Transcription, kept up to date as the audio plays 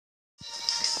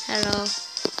Hello.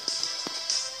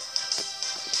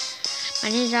 My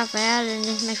name is Raphael and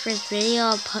this is my first video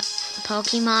of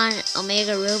Pokemon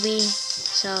Omega Ruby.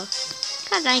 So,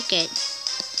 I like it.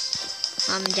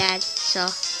 Mom and Dad. So,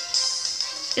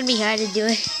 it's gonna be hard to do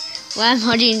it while I'm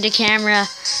holding the camera.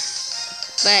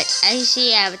 But as you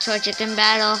see, I have a toy chicken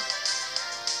battle.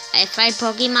 I have 5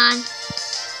 Pokemon.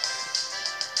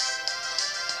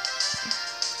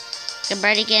 I can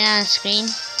barely get on the screen.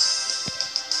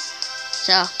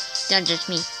 So, don't judge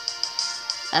me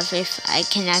if I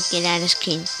cannot get on the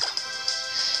screen.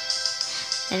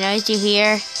 The noise you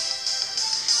hear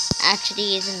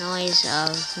actually is the noise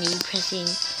of me pressing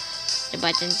the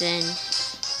buttons in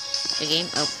the game.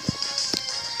 Oh,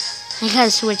 I gotta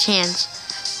switch hands,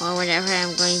 or whenever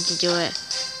I'm going to do it,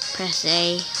 press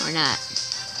A or not.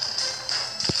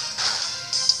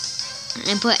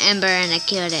 I put Ember and I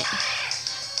killed it.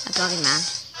 A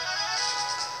Pokemon.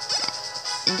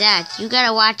 And Dad, you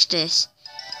gotta watch this.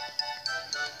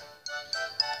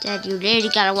 Dad, you really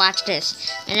gotta watch this.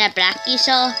 And that black you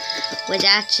saw was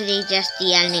actually just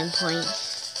the ending point.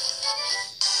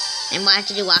 I'm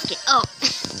actually walking. Oh!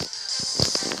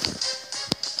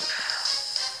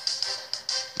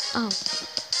 Oh.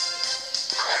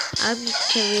 I hope you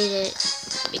can read it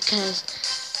because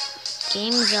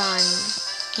games on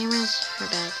cameras are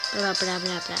bad. Blah blah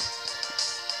blah blah.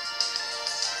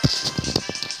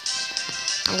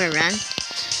 I'm gonna run.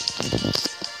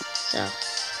 So.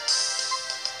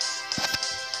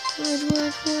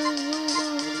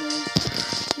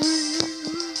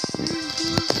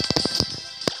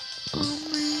 Oh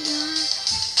my god.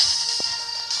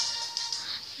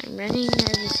 I'm running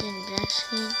as you see in the black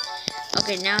screen.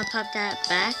 Okay, now I'll pop that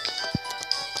back.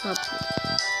 Well,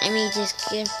 I mean, just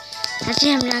give.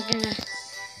 Actually, I'm not gonna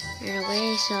run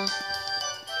away, so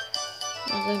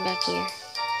I'm going back here.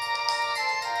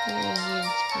 Here in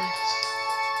spots.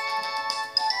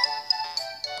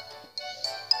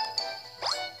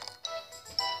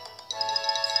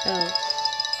 Oh,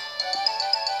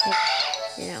 it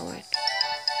did not work.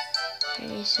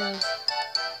 Okay, so I'm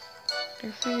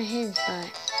gonna find a hidden spot.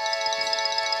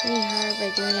 It's really hard by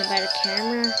doing it by the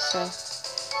camera, so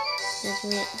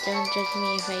don't judge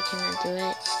me if I cannot do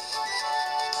it.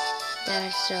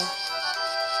 So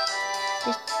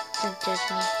just don't judge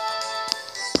me.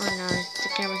 Oh no, the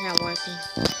camera's not working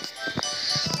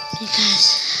because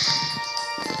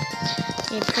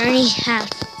you pretty have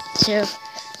to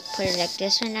put it like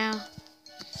this one now.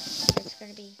 It's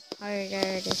gonna be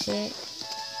harder to see it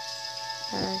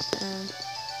because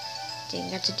dang,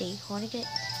 that's a D. Want to get?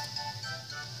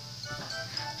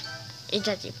 It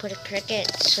doesn't put a cricket,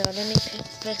 so let me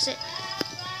fix it.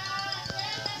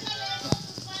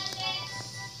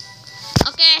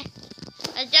 Okay,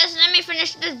 just let me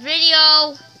finish this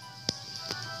video.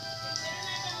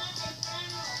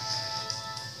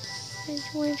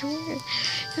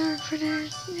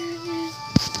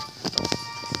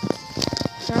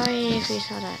 Sorry if you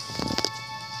saw that.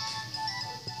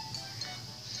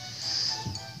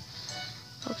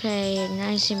 Okay, now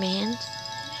you see my hands.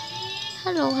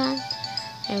 Hello, hand.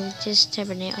 I just have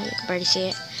a nail. You can barely see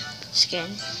it. Skin.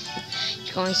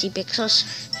 You can only see pixels,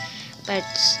 but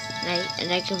night,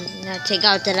 and I can take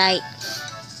out the light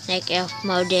like elf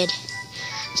mode did.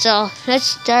 So let's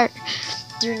start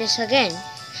doing this again.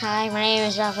 Hi, my name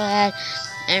is Raphael.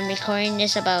 I'm recording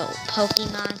this about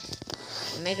Pokemon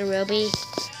Omega Ruby.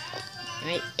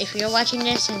 If you're watching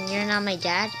this and you're not my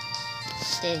dad,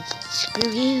 then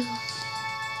screw you.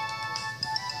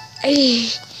 I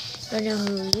don't know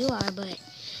who you are, but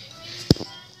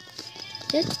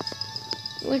just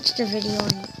watch the video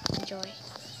and enjoy.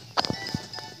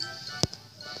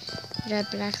 That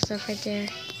black stuff right there.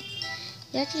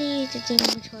 Actually, the thing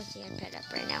which holds the iPad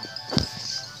up right now.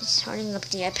 It's holding up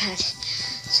the iPad,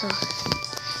 so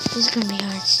this is gonna be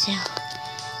hard still.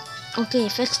 Okay,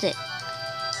 fixed it.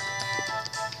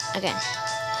 Again.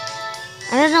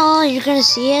 I don't know if you're gonna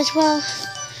see it as well,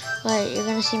 but you're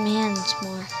gonna see my hands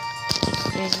more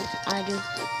than I do.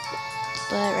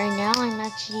 But right now I'm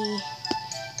actually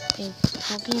in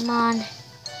Pokemon.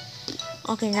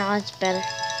 Okay, now it's better.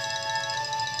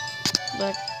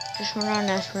 But just run around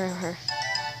that's for her.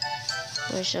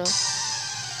 So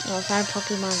I'll find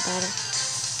Pokemon battle.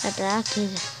 That black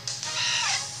is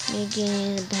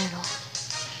making a battle.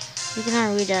 You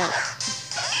cannot read that.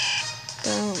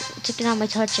 Checking out my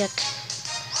touch check.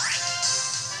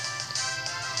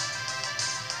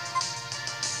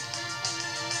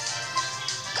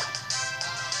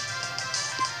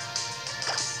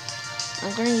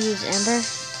 I'm gonna use Ember.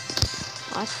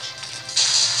 Watch.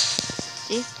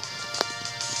 See?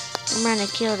 I'm gonna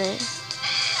kill it.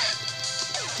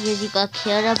 Because you got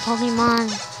killed a Pokemon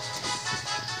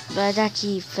but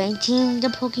actually fainting the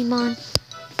Pokemon.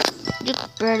 You can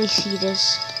barely see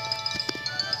this.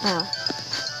 Wow.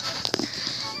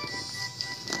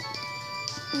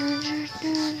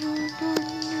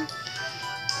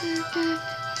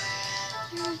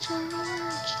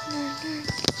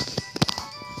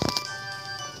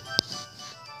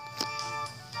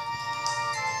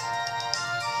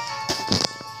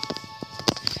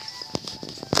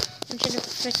 I'm gonna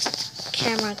fix the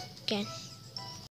camera again.